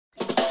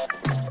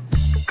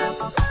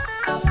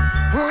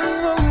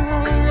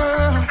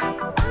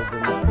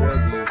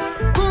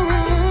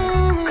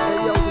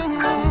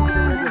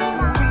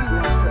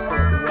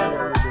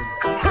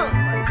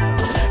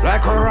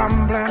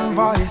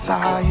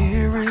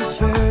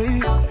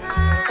say,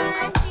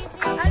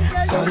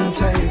 son,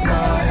 take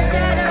my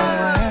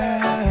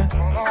hand.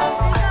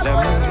 Let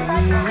me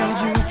lead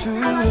you to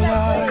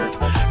life.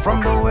 From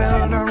the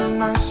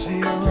wilderness, he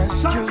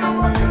rescued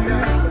me.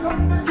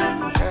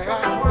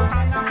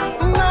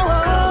 Now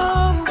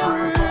I'm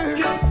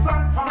free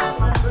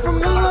from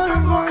the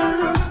life I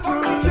used to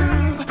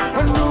live.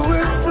 I know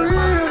it's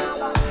free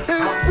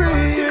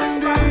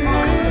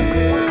indeed.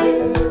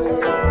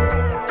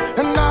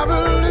 And I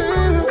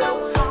believe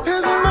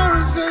his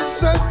mercy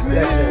set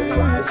me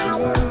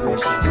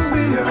to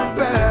be a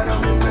better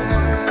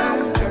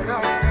man.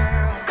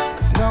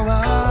 'Cause now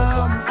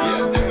I'm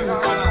free.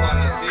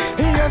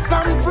 Yes,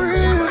 I'm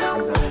free.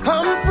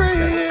 I'm free.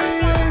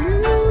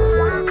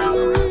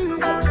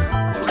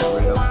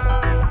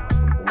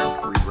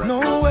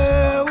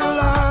 Nowhere will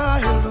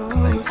I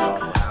lose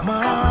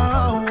my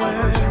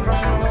way.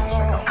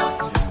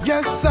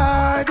 Yes, I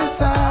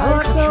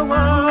decide to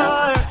choose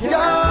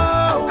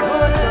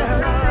Yahweh.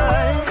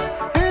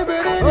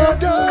 Even in the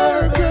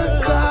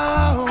darkest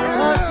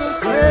hour,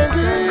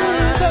 be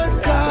the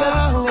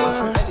tower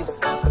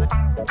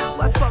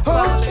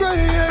of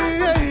strength.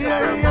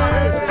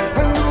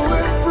 I know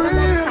it's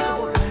free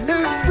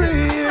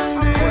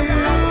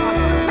indeed.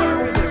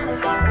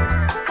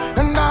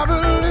 And I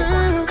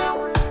believe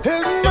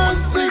his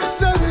mercy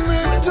set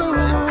me to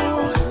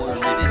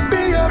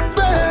be a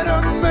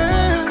better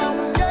man.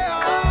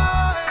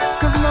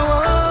 'Cause now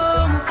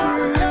I'm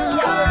free.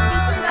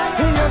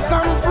 Yes,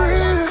 I'm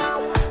free.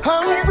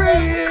 I'm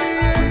free.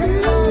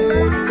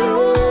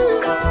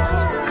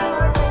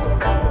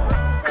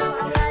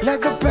 Let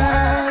the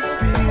past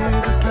be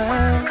the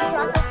past.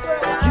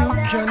 You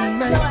can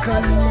make a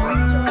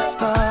new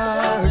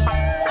start.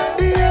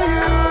 Yeah,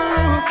 you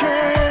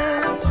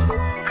can.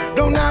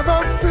 Don't ever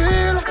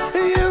feel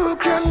you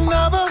can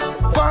never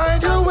find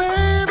your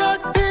way, but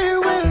he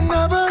will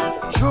never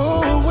throw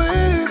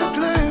away the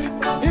clay.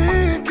 He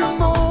can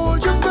mold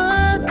you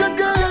back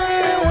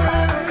again.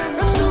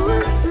 And you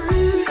is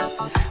free.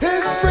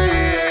 It's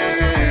free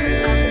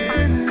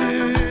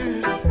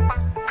indeed.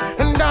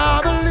 And I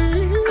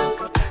believe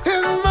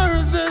his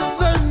mercy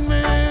set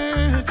me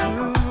to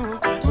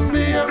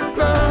be a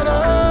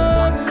better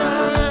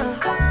man.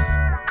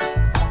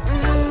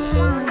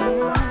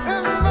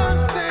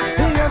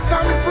 Yes,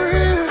 I'm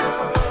free.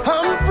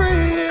 I'm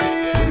free.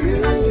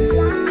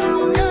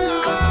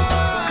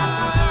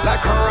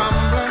 Like a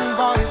rambling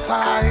voice I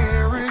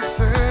hear it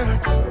say,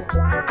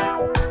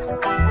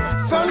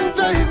 son,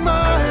 take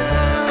my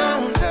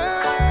hand.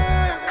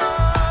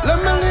 Let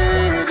me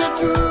lead you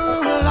to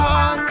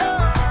life.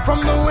 From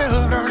the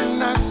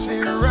wilderness, he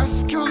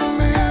rescued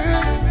me.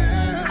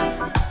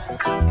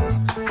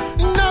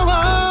 Now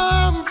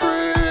I'm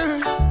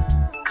free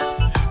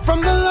from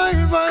the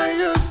life I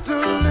used to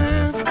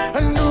live. I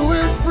know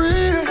it's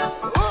free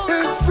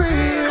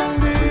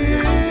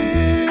indeed.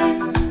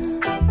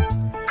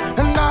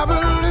 And I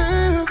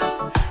believe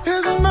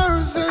his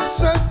mercy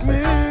set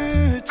me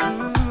to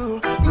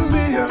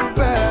be a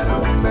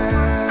better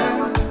man.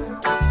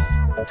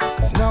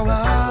 'Cause now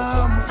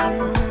I'm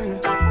free.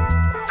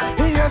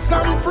 Yes,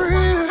 I'm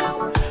free.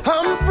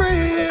 I'm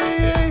free.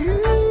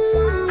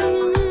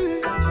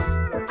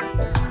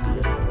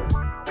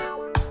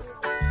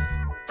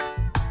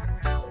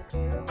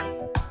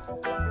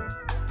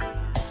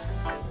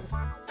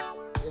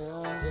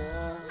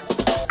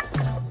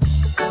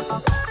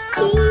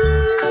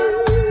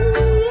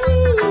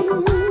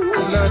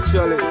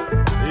 Naturally.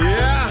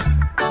 Yeah.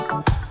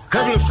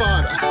 Heavenly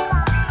Father,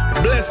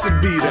 blessed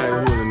be thy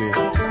holy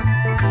name.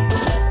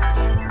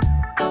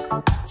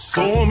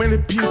 So many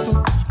people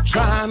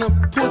trying to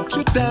put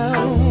you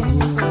down.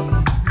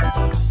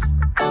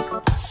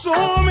 So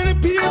many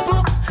people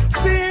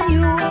seeing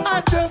you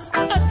are just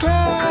a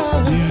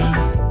clown.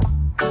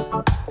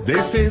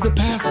 They say the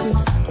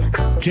pastors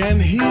can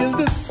heal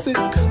the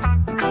sick.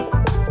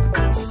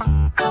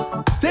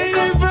 They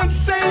even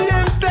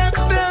saying that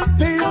they'll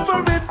pay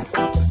for it.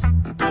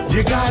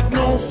 You got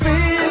no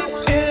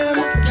faith in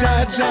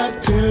Jah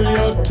till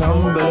you're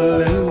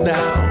tumbling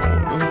down.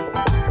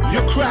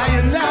 You're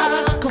crying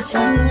like a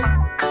fool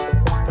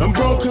and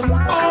broken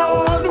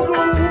all the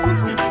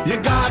rules. You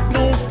got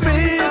no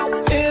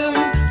faith in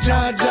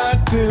Jah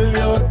till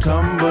you're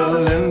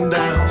tumbling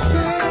down.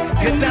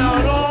 Get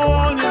down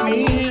on your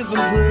knees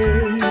and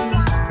pray.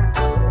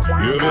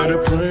 You better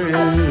pray.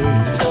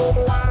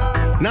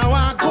 Now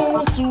I go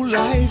through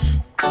life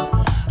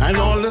and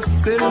all the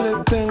silly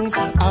things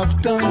I've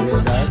done.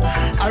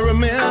 I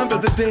remember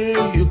the day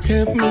you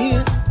kept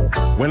me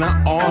when I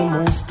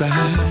almost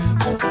died.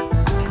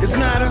 It's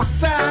not a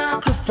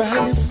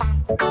sacrifice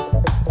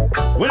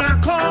when I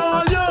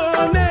call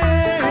your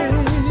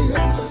name,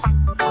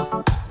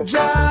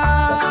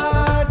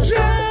 Jah.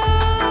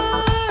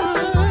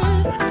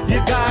 You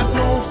got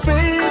no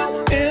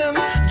faith in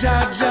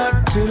Jah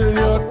till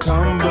you're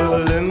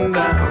tumbling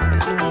down.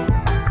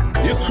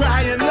 You're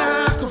crying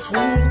like a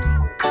fool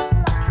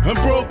and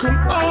broken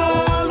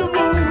all the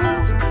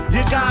rules.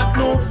 You got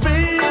no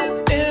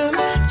faith in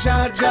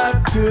Jah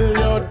till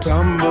you're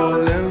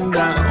tumbling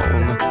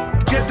down.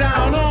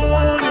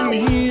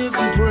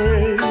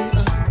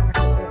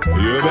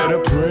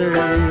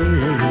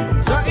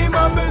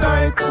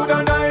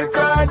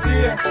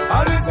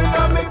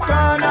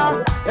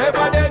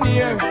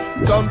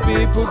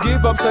 people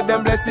give up so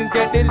them blessings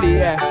get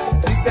delayed.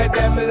 She said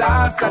them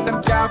lost and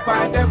them can't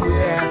find them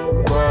way.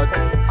 But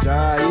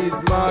Jah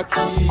is my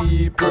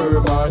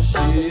keeper, my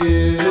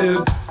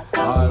shield.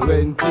 All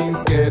when things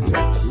get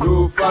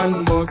rough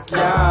and mud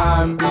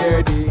can't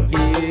bear the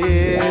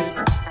heat.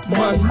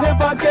 Man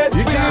never get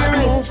You weary. got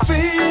no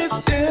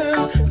faith in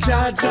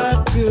Jah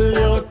till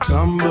you're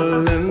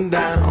tumbling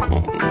down.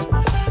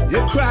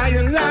 You're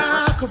crying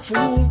like a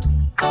fool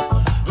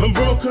and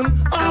broken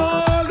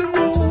all the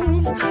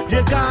rules.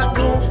 You got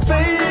no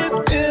faith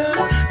in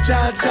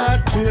Jah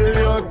till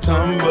you're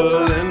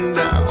tumbling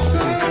down.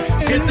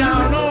 Get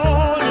down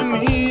on your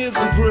knees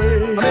and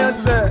pray. Yes,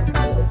 sir.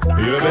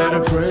 You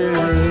better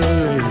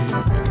pray.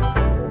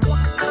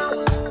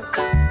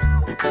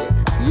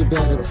 You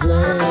better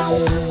pray.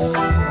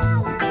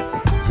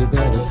 You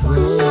better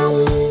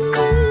pray.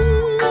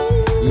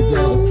 You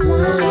better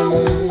pray.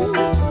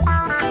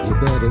 You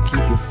better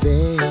keep your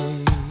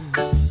faith.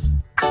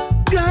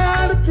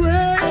 Gotta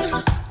pray.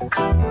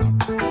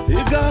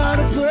 You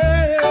gotta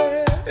pray.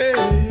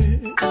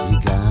 You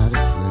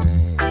gotta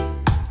pray.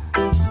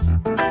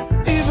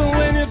 Even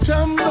when you're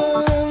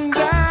tumbling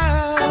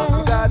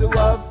down. Gotta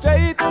have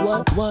faith.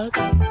 What?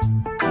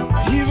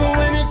 Even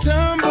when you're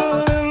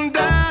tumbling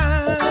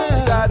down.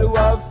 Gotta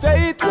have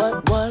faith.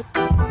 What?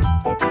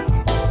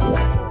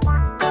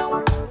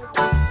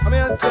 I'm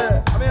here,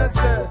 sir.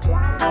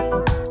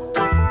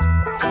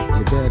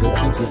 You better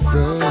keep your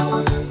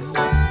faith.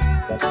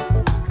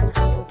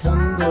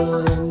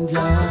 Tumbling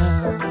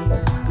down.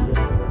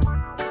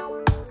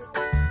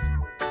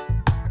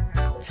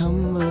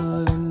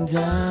 Tumbling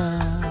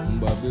down.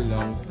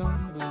 Babylon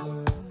stumbling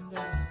down.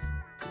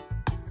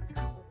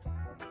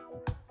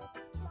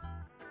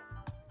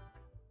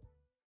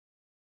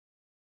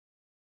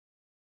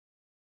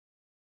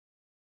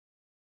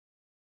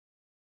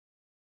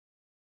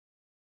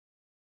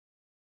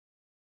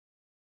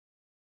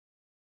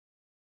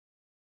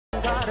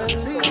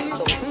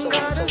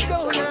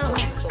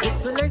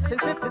 This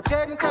relationship is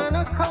getting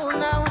kinda cold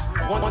now.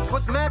 Once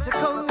was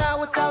magical,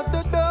 now it's out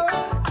the door.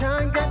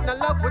 Can't get no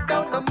love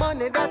without no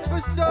money, that's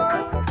for sure.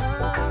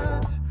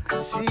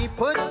 'Cause she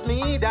puts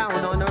me down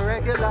on a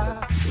regular.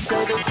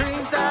 Say the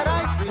dreams that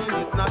I dream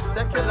is not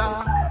secular.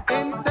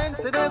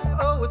 Insensitive,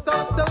 oh it's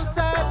all so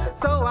sad.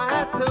 So I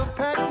had to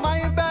pack my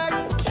bag.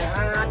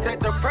 Can't take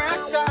the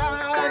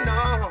pressure,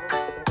 no.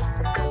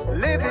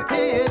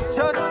 Liberty is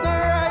just the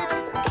right.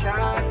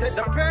 Can't take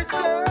the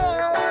pressure.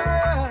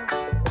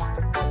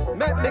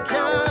 Make me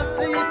can't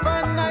sleep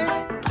at night.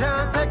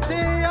 Can't take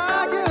the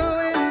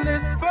arguing,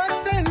 this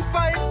fuss and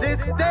fight.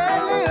 This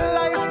daily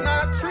life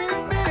not treat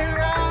me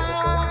right.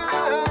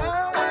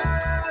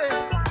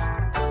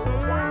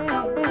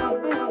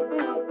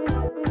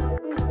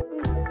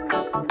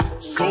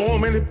 So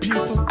many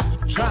people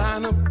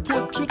trying to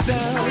put you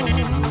down.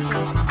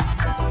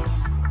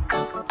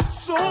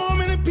 So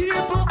many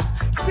people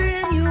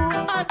seeing you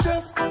are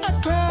just a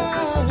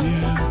clown.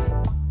 Yeah.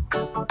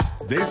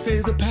 They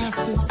say the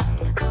pastors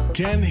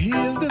can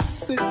heal the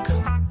sick.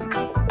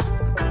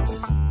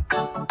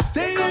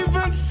 They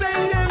even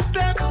saying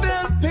that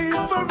they'll pay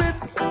for it.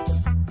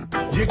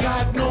 You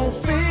got no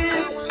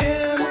faith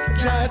in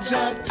Jah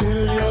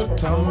till you're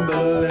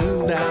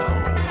tumbling down.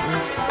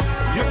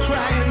 You're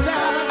crying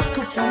like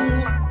a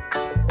fool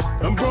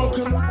and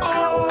broken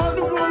all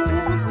the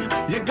rules.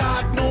 You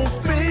got no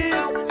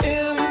faith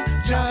in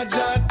Jah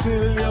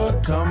till you're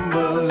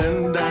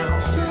tumbling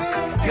down.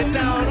 Get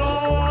down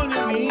on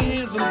your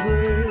knees and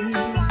pray.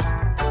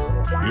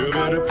 You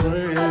better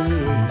pray.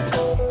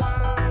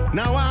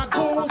 Now I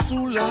go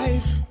through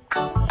life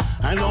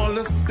and all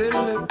the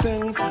silly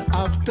things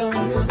I've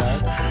done.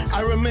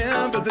 I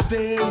remember the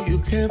day you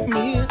kept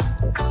me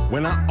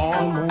when I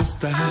almost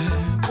died.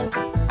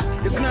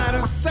 It's not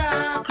a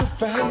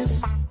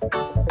sacrifice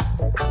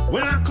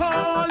when I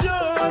call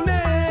your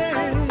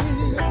name,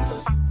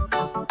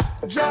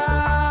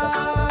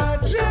 Jah.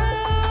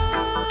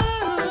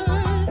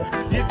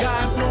 You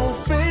got no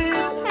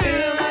faith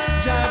in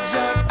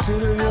Jah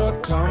till you're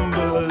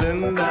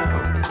tumbling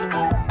down.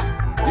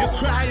 You're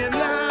crying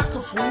like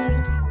a fool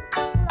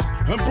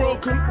and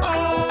broken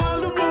all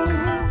the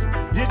rules.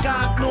 You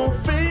got no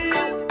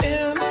faith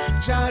in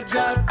Jah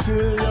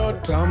till you're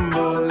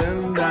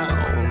tumbling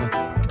down.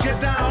 Get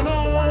down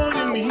on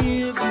your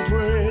knees and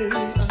pray.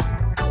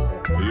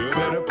 You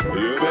better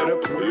pray. You better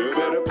pray. You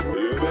better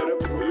pray. You better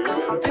pray. You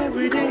better pray.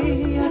 Every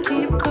day I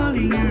keep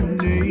calling your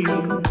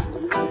name.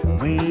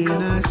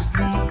 When I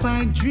sleep,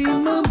 I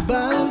dream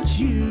about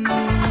you.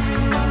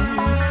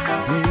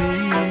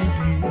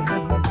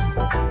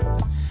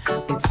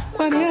 It's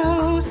funny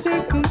how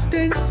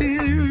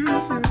circumstances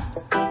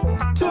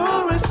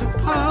tore us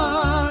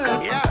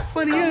apart. Yeah.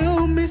 Funny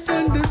how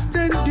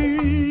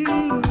misunderstanding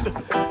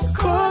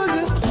caused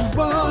us to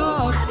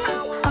walk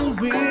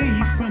away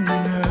from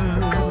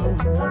love.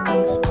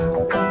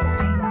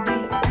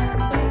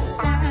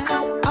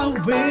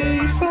 Away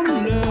from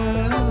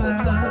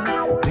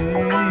love.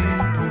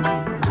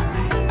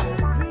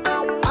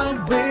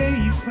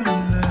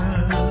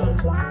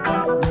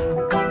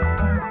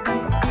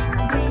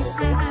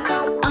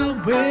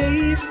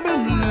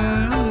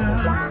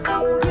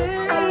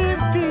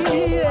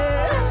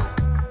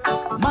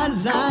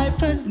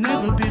 has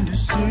never been the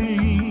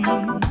same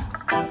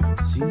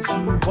since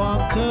you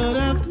walked out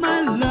of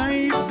my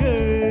life,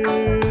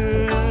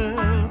 girl.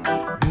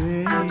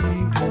 Baby,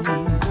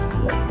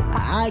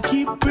 I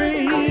keep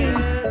praying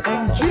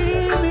and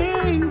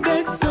dreaming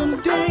that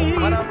someday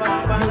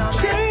you'll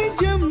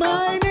change your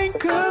mind and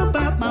come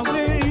back my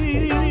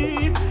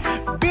way,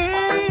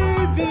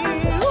 baby.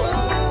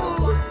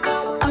 Whoa.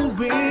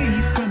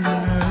 Away from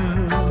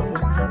love,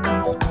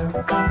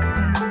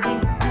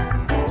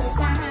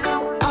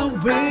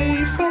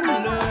 away from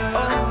love.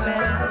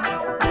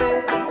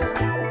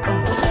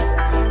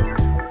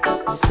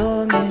 So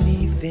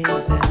many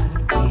things that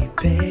we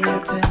pay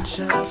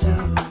attention to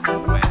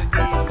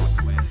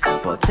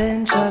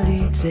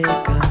potentially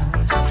take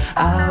us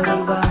out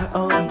of our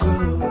own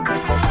groove.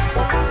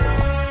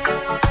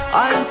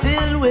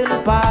 Until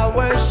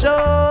willpower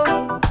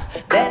shows,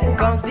 then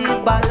comes the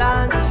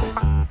balance.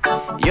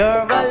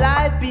 You're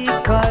alive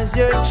because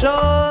you're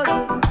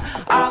chosen.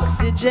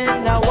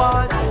 Oxygen now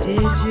what?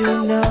 Did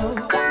you know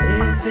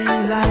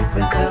living life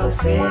without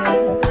fear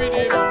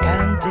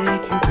can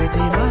take you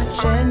pretty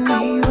much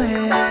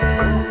anywhere?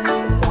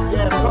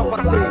 Yeah,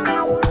 proper things.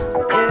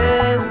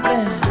 Yes,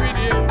 man.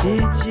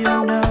 Did you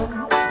know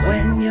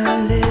when you're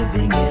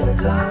living in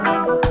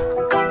love,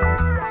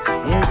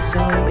 it's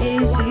so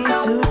easy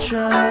to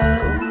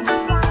trust?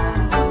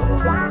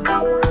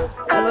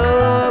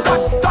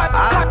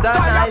 After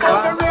night, the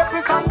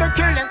rapists and the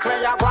killings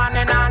where you're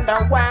running on the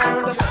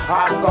world.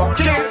 I'm gonna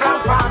kill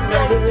some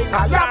families.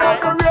 About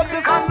the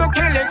rapists and the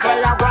killings where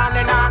you're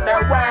running on the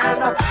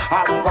world.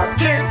 I'm gonna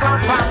kill some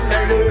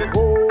families.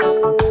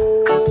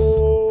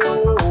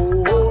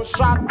 Oh,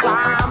 shut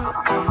down.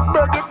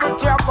 Baby, put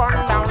your gun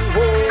down.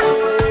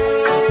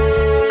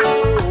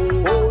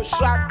 Oh,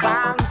 shut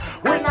down.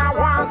 We not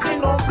want to see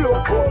no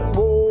blood.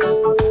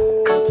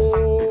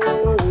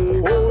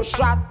 Oh,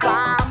 shut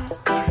down.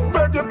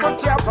 Baby, put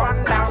your gun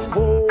down.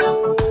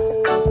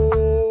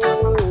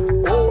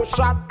 Oh,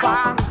 shut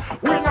down.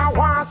 We not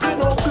want to see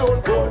no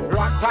blood.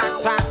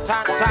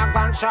 Rat-tat-tat-tat-tat,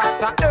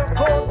 gunshot at the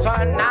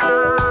tonight.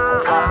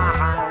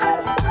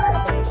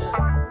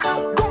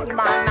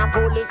 Gunman and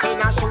police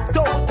in a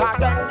shootout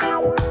again.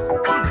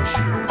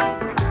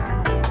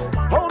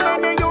 How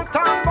many you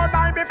talk go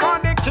die before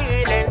the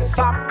killing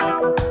stop?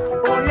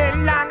 Only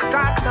land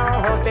God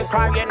knows the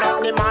crying of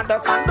the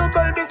mothers and the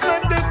babies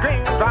make the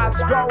green grass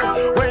grow.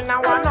 We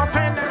now want to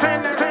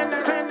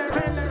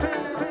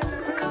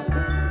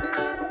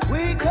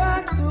we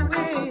got to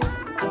win.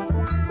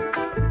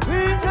 We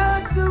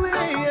got to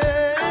win.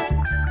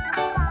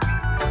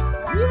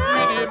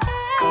 Yeah.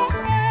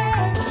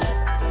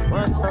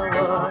 What a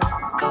war.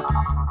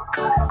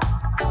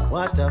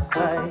 What a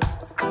fight.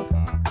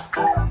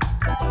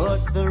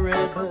 But the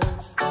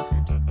rebels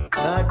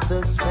got the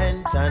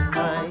strength and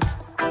might.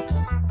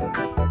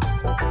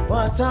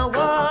 What a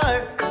war.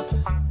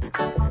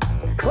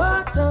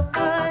 What a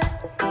fight.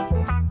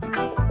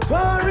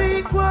 For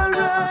equal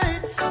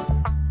rights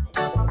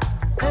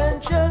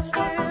and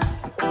justice.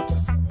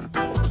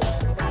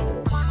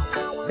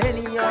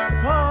 Many are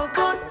called,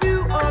 but few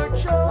are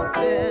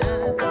chosen.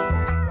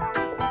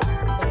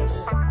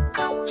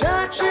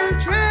 Jah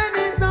children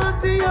is on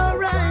the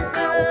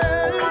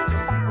horizon,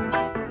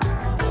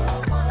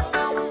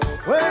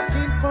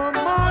 working from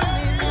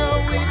morning, now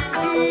it's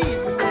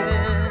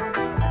evening,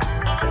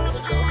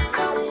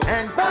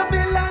 and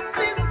Babylon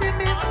system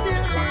is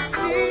still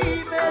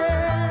deceiving.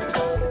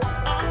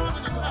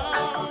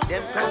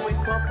 Them come with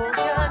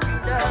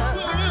propaganda,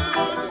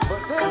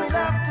 but they will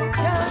have to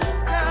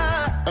gander.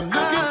 I'm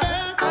looking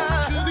back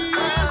to the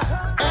years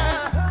and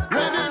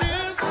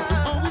reminisce on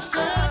all we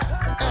said,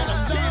 and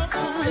I'd love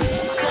to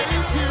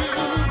take you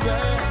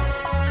back.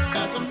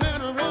 As a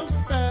matter of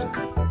fact,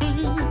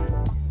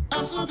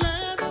 I'm so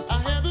glad I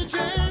have a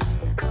chance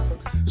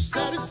to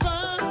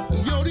satisfy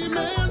your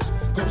demands,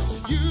 'cause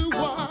you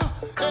are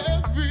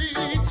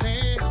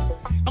everything.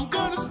 I'm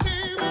gonna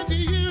stay with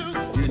you.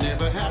 You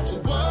never have to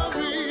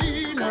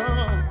worry, no.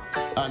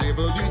 I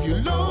never leave you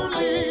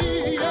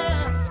lonely,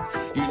 yes.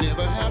 You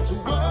never have to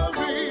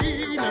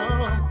worry, no.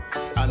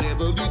 I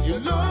never leave you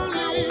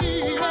lonely,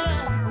 yeah.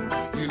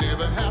 You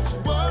never have to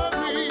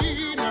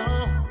worry, no.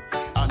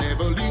 I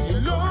never leave you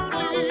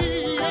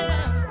lonely,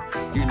 yeah.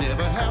 You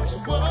never have to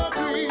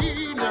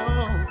worry, no.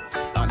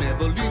 I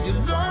never leave you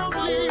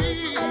lonely,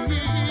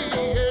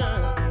 yeah.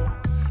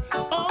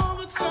 All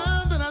the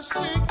time that I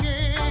sing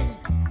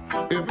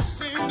every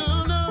single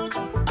note,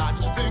 I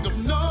just think of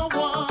no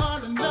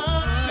one and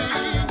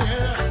nothing,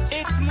 yeah.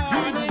 It's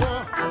morning.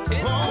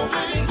 You are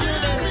always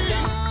with me.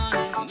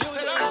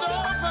 Said I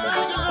love her,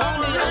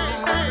 you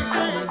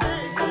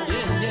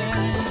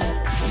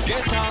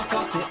Get off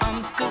of the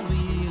hamster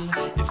wheel.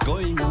 It's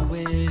going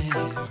away.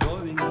 It's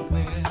going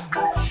away.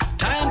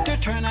 Time to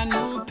turn a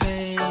new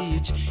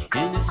page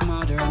in this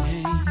modern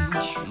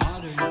age.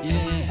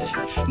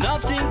 Yeah.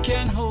 Nothing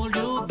can hold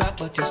you back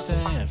but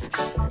yourself.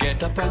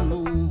 Get up and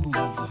move.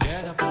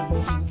 Get up and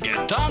move.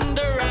 Get on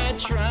the right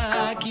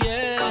track.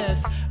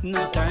 Yes.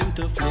 No time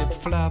to flip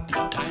flop.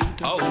 No time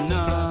to flip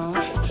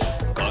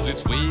flop. 'cause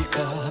it's wake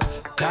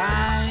up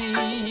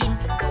time.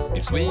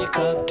 It's wake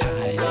up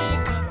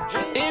time.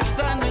 It's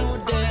a new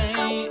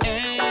day.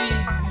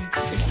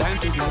 It's time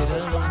to get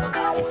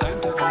up. It's time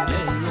to get up.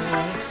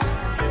 Yes.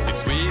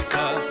 It's wake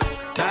up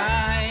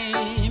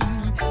time.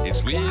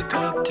 It's wake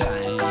up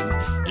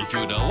time. If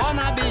you don't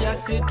wanna be a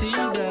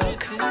sitting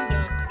duck,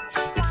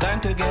 it's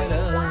time to get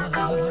up.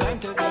 It's time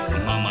to get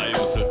up. Mama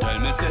used to tell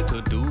me, say,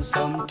 to do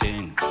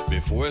something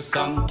before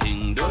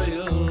something do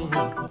you.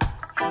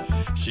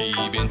 She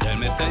even tell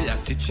me, say, a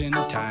stitching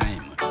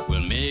time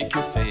will make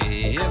you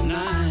save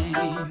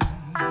nine.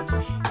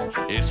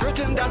 It's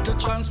written that to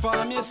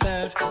transform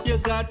yourself, you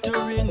got to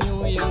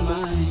renew your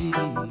mind.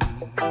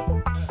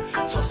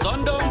 So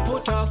son, don't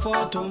put off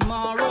for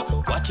tomorrow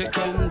what you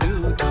can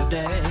do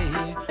today.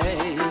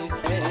 Hey, hey,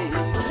 hey.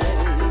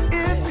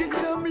 If you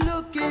come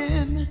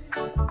looking,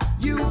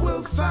 you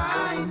will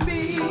find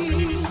me.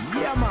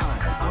 Yeah, man.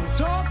 I'm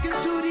talking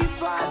to the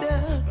Father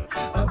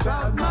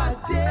about my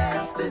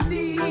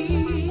destiny.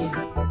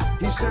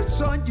 He said,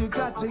 son, you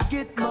got to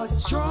get much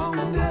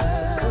stronger.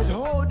 But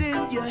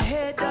holding your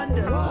head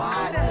under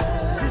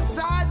water.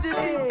 Decide to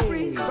be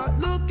free. Start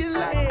looking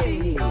like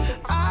me.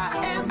 I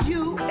am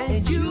you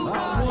and you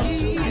are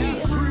he. I want to be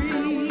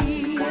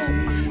free.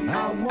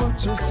 I want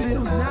to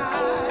feel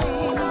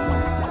nice.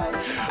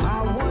 I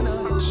want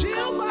to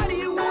chill by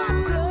the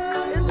water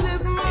and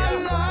live my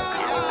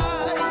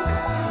life.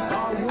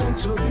 I want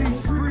to be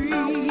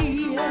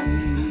free.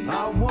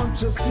 I want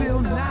to feel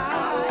nice.